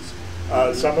surprises.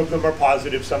 Some of them are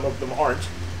positive, some of them aren't.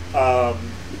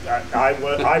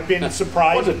 I've been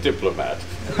surprised. What a diplomat.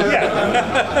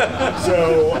 Yeah.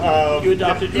 So you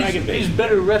adopted Dragon Bait. He's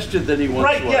better rested than he once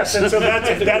right. was. Yes, and so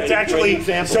that's actually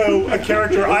so a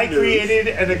character I created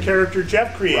and a character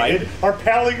Jeff created are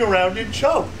palling around in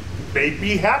Chum. made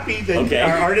me happy that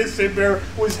our artist in there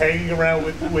was hanging around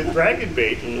with Dragon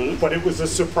Bait, but it was a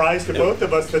surprise to both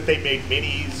of us that they made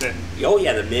minis and. Oh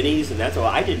yeah, the minis, and that's all.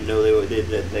 I didn't know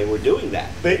they were doing that.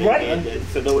 And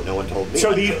so no one told me.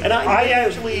 So I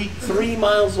actually 3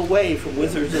 miles away from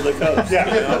Wizards of the Coast. Yeah.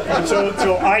 You know?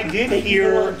 So I did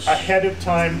hear ahead of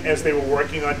time as they were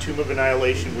working on Tomb of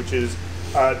Annihilation, which is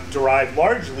derived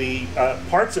largely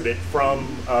parts of it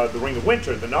from The Ring of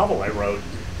Winter, the novel I wrote,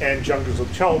 and Jungles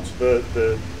of Chult,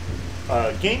 the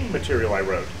game material I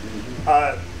wrote.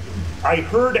 I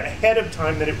heard ahead of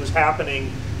time that it was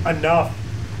happening enough,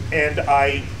 and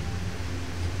I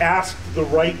asked the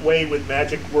right way with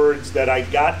magic words that I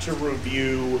got to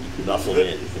review.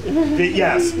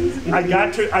 Yes, I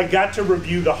got to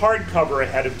review the hardcover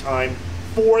ahead of time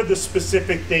for the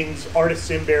specific things, Artis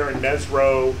Cimber and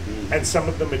Mesro, and some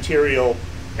of the material,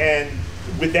 and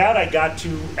with that I got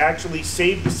to actually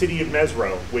save the city of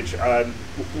Mesro, which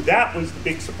that was the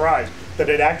big surprise, that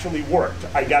it actually worked.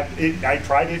 I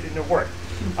tried it and it worked.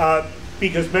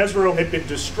 Because Mesro had been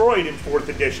destroyed in 4th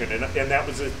edition, and that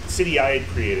was a city I had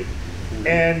created.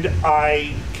 And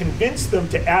I convinced them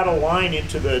to add a line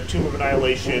into the Tomb of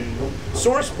Annihilation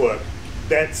source book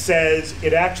that says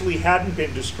it actually hadn't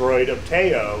been destroyed.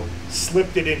 Opteo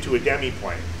slipped it into a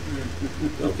demiplane.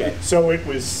 Okay. So it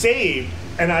was saved,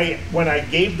 and when I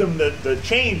gave them the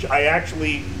change, I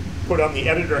actually put on the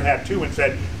editor hat too and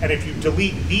said, and if you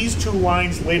delete these 2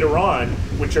 lines later on,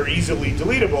 which are easily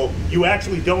deletable, you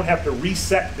actually don't have to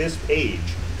reset this page.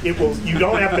 You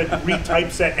don't have to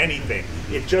retypeset anything.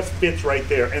 It just fits right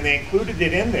there. And they included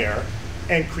it in there,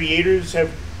 and creators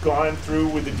have gone through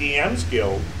with the DMs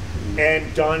Guild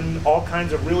and done all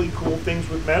kinds of really cool things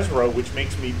with Mesro, which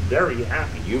makes me very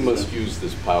happy. You must use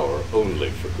this power only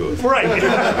for good. Right.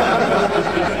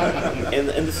 and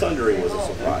the Sundering was a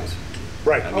surprise.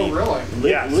 Right. I mean, really?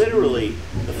 Yes. Literally,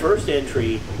 the first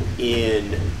entry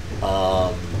in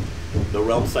the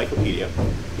Realm Encyclopedia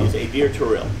is Adir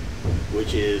Turil,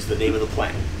 which is the name of the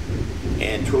planet.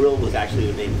 And Turil was actually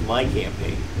the name of my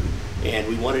campaign. And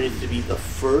we wanted it to be the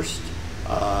first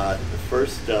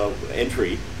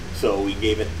entry, so we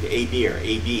gave it Adir,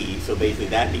 AD. So basically,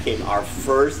 that became our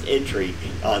first entry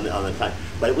on the time.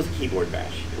 But it was a keyboard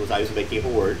bash. I was making up a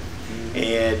word,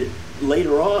 and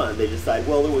later on, they decided,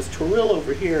 well, there was Turil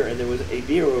over here and there was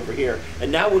Adir over here,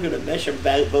 and now we're going to mesh them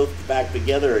both back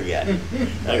together again.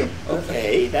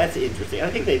 Okay, that's interesting. I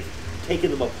think they've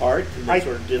taken them apart and they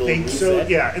sort of did a little reset. So,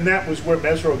 yeah, and that was where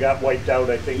Mesro got wiped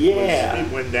out, I think,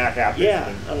 was when that happened.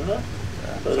 Yeah,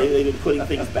 So they've been putting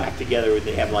things back together, and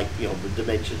they have, like, the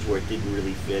dimensions where it didn't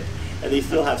really fit. And they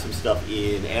still have some stuff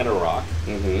in Anarok,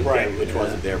 which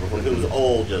wasn't there before. It was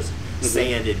all just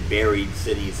sand and buried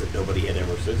cities that nobody had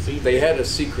ever seen. They had a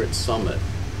secret summit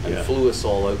and flew us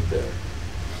all out there,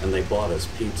 and they bought us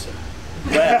pizza.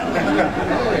 Well,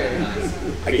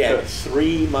 again,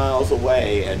 3 miles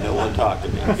away, and no one talked to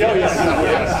me. Yes.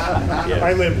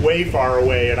 I live way far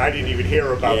away, and I didn't even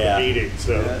hear about the meeting.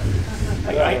 So.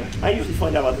 I usually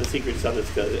find out about the secret summits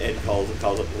because Ed calls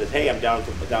up and says, "Hey, I'm down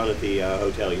at the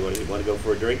hotel. You want to go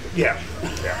for a drink?" Yeah.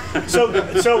 So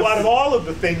out of all of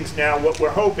the things now, what we're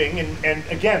hoping, and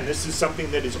again, this is something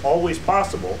that is always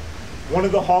possible. One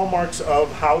of the hallmarks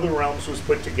of how the Realms was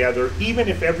put together, even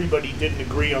if everybody didn't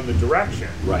agree on the direction,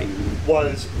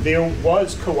 was there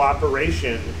was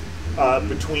cooperation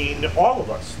between all of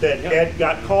us. That Ed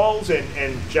got calls,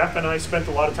 and Jeff and I spent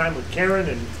a lot of time with Karen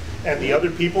and the other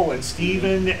people, and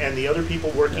Steven and the other people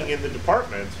working in the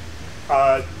department,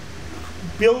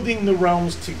 building the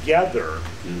Realms together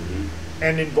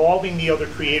and involving the other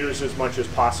creators as much as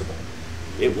possible.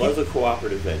 It was a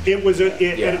cooperative venture. It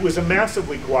was a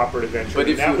massively cooperative venture, but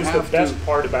and that was the best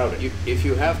part about it. If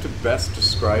you have to best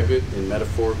describe it in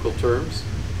metaphorical terms,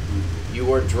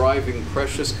 you are driving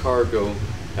precious cargo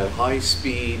at high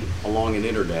speed along an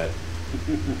internet,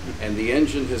 and the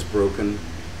engine has broken,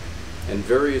 and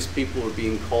various people are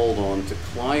being called on to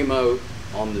climb out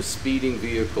on the speeding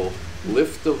vehicle,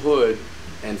 lift the hood,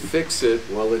 and fix it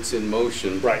while it's in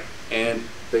motion. Right. And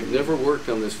they've never worked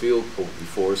on this vehicle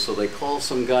before, so they call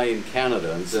some guy in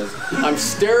Canada and says, "I'm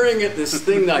staring at this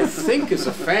thing that I think is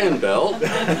a fan belt."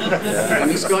 And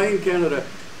this guy in Canada,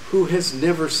 who has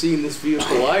never seen this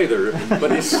vehicle either, but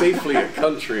is safely a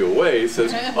country away,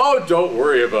 says, "Oh, don't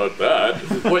worry about that.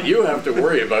 What you have to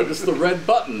worry about is the red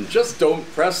button. Just don't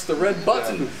press the red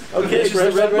button." Okay,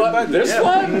 press the red button. This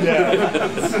one?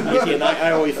 You see, and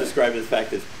I always describe the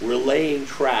fact that we're laying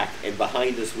track, and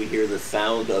behind us we hear the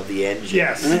sound of the engine.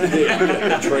 Yes.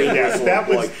 The train that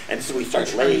was, and so we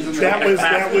start laying track.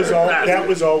 That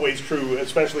was always true,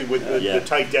 especially with the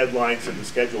tight deadlines and the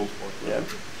schedules.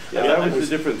 Yeah, that was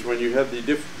the difference. When you had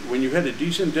when you had a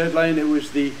decent deadline, it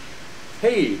was the,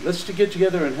 hey, let's get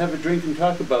together and have a drink and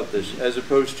talk about this, as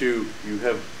opposed to you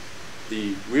have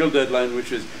the real deadline,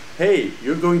 which is, hey,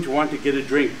 you're going to want to get a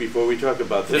drink before we talk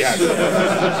about this.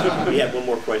 We have one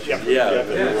more question. Yeah.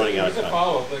 We're running out of As a time.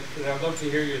 follow-up, because I'd love to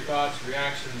hear your thoughts,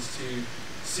 reactions to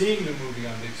seeing the movie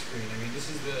on big screen. I mean, this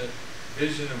is the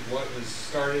vision of what was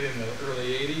started in the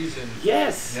early 80s, and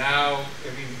Yes. now,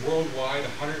 I mean, worldwide,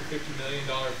 $150 million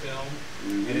film,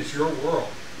 and it's your world,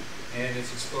 and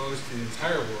it's exposed to the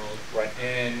entire world, Right.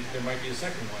 and there might be a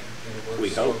second one. And it works. We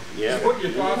So, hope, yeah. so what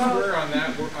your thoughts were on that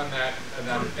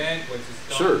event? What's it's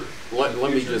done? Sure. in Let the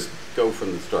me future? just go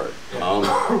from the start.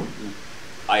 Yeah.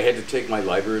 I had to take my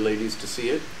library ladies to see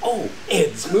it. Oh,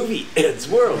 Ed's movie, Ed's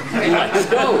World. Let's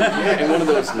go. And one of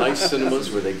those nice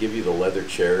cinemas where they give you the leather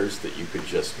chairs that you could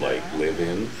just like live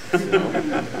in. You know?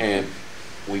 And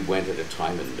we went at a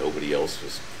time when nobody else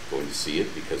was going to see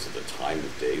it because of the time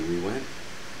of day we went.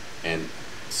 And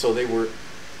so they were,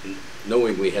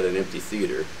 knowing we had an empty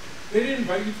theater. They didn't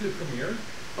invite you to the premiere?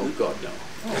 Oh God, no.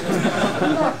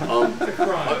 It's a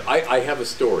crime. I have a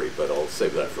story, but I'll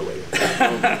save that for later.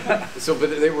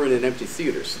 But they were in an empty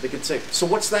theater, so they could say, "So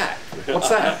what's that? What's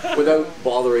that?" without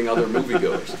bothering other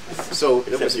moviegoers. So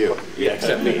it was you. yeah,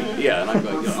 except me. Yeah, and I'm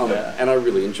going, and I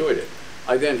really enjoyed it.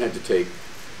 I then had to take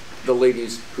the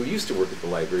ladies who used to work at the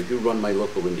library, who run my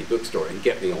local indie bookstore, and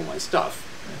get me all my stuff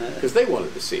because they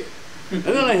wanted to see it. And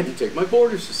then I had to take my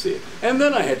boarders to see it. And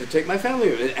then I had to take my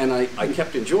family. And I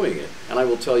kept enjoying it. And I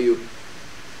will tell you,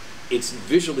 it's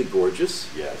visually gorgeous.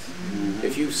 Yes.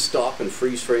 If you stop and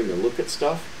freeze frame and look at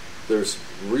stuff, there's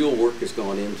real work has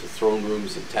gone into throne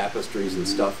rooms and tapestries and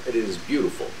stuff. It is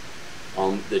beautiful.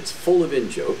 It's full of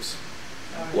in-jokes,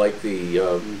 like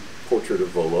the portrait of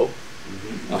Volo.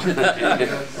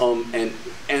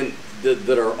 And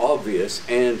that are obvious.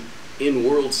 And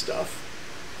in-world stuff,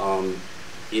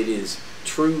 it is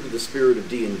true to the spirit of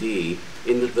D&D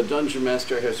in that the Dungeon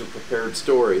Master has a prepared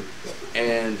story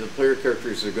and the player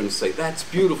characters are going to say, that's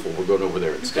beautiful, we're going over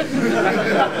there instead.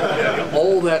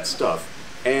 All that stuff.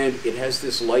 And it has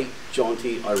this light,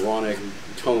 jaunty, ironic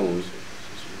tone,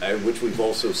 which we've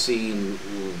also seen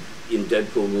in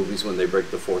Deadpool movies when they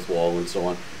break the fourth wall and so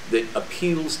on, that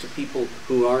appeals to people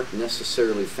who aren't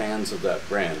necessarily fans of that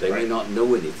brand. They may not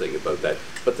know anything about that,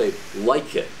 but they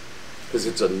like it, because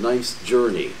it's a nice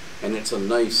journey and it's a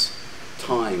nice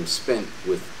time spent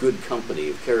with good company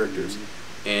of characters,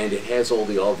 and it has all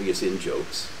the obvious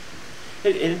in-jokes.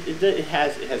 It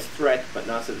has threat, but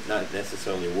not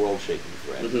necessarily a world-shaking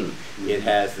threat. It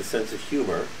has the sense of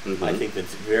humor. I think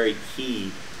that's very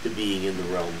key to being in the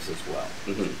realms as well.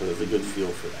 So there's a good feel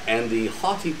for that. And the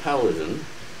haughty paladin,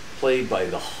 played by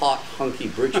the hot, hunky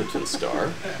Bridgerton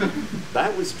star,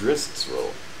 that was Drist's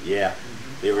role. Yeah.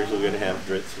 They were originally going to have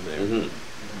Dritz in there.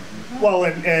 Well,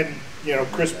 and you know,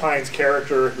 Chris Pine's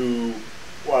character, who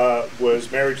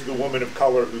was married to the woman of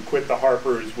color who quit the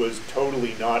Harpers, was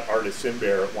totally not Artis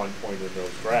Sinbare at one point in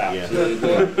those drafts. Yeah.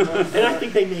 And I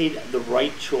think they made the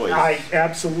right choice. I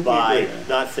absolutely by agree.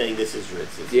 not saying this is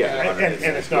Dritz. It's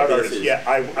And it's not Artis. Yeah,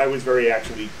 I was very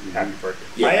actually happy for it.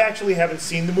 Yeah. I actually haven't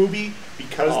seen the movie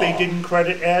because they didn't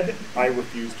credit Ed. I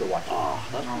refuse to watch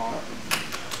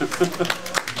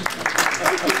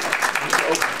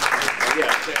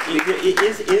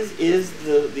Is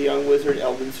the young wizard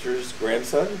Elminster's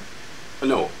grandson?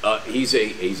 No, he's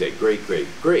a great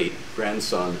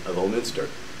grandson of Elminster.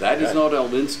 That is not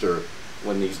Elminster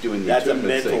when he's doing the That's a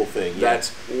attunement mental thing. Yeah.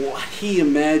 That's what he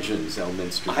imagines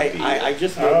Elminster to be. I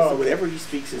just noticed that whenever he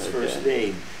speaks his first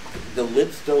name, the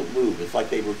lips don't move. It's like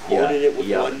they recorded it with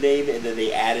one name and then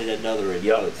they added another in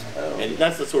post. And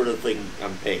that's the sort of thing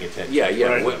I'm paying attention to.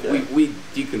 Right. We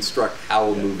deconstruct how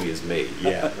a movie is made.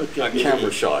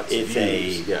 Camera shots. It's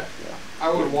views. I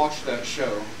would watch that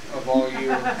show of all you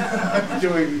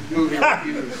doing movie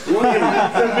reviews.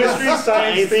 The Mystery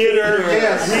Science Theater.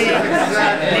 Yes,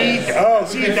 exactly.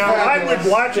 See, now I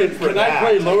would watch it for Can that. I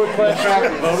play lower class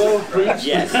Volo, please?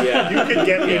 Yes. You could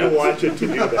get me to watch it to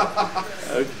do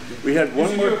that. We had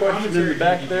one more question in the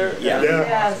back there.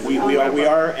 Yeah. We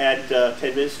are at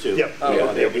 10 minutes too. Yep.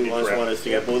 Everyone want us to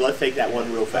get, but let's take that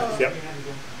one real fast. Yep.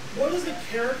 What is a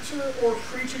character or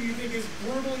creature you think is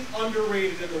brutally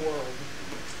underrated in the world?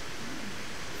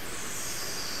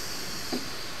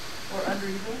 Or under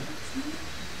evil?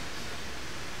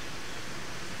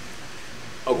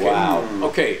 Okay. Wow.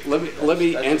 Okay. Let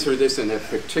me answer this in a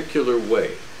particular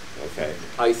way. Okay.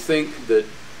 I think that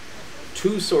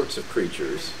two sorts of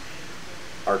creatures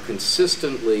are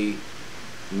consistently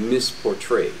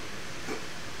misportrayed.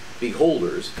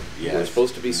 Beholders, who are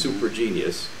supposed to be super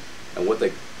genius, and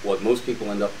what most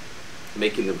people end up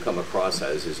making them come across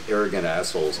as arrogant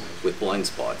assholes with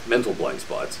mental blind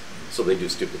spots, so they do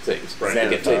stupid things. Right. They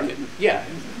get taken. Yeah.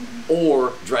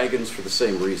 Or dragons for the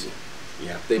same reason.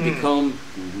 Yeah. They become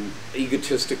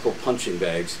egotistical punching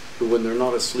bags who, when they're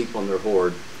not asleep on their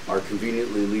hoard, are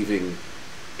conveniently leaving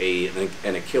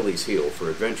an Achilles heel for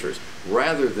adventures,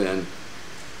 rather than,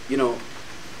 you know,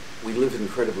 we live an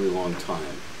incredibly long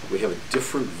time. We have a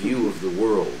different view of the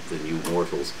world than you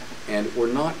mortals, and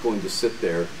we're not going to sit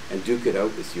there and duke it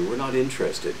out with you. We're not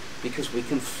interested, because we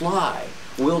can fly.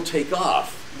 We'll take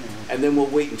off, and then we'll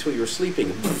wait until you're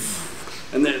sleeping,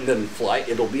 and then fly.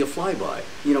 It'll be a flyby.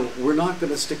 You know, we're not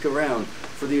going to stick around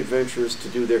for the adventurers to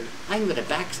do their, I'm going to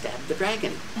backstab the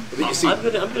dragon. But you see, I'm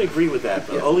going to agree with that,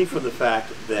 but only for the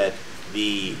fact that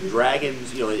the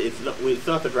dragons, you know, it's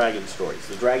not the dragon stories.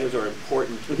 The dragons are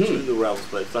important to the realms,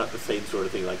 but it's not the same sort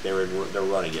of thing like they're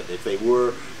running it. If they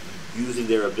were using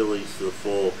their abilities to the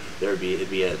full, it'd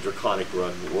be a draconic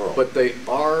run world. But they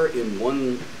are in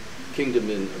one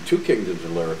kingdom, two kingdoms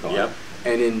in Laracon,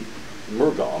 and in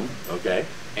Murgom. Okay.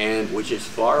 And which is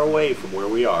far away from where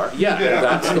we are. Yeah,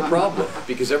 that's the problem.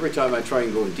 Because every time I try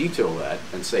and go and detail that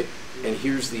and say, and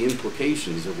here's the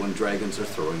implications of when dragons are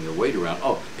throwing their weight around.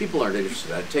 Oh, people aren't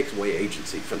interested in that. It takes away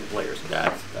agency from the players.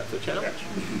 That's a challenge.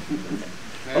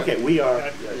 Okay, we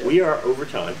are over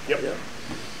time. Yep.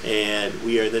 And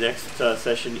the next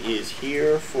session is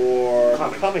here for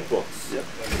comic books. Yep.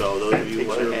 So those of you who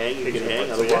want to hang, you can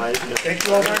hang. Otherwise, thank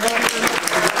you all very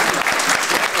much.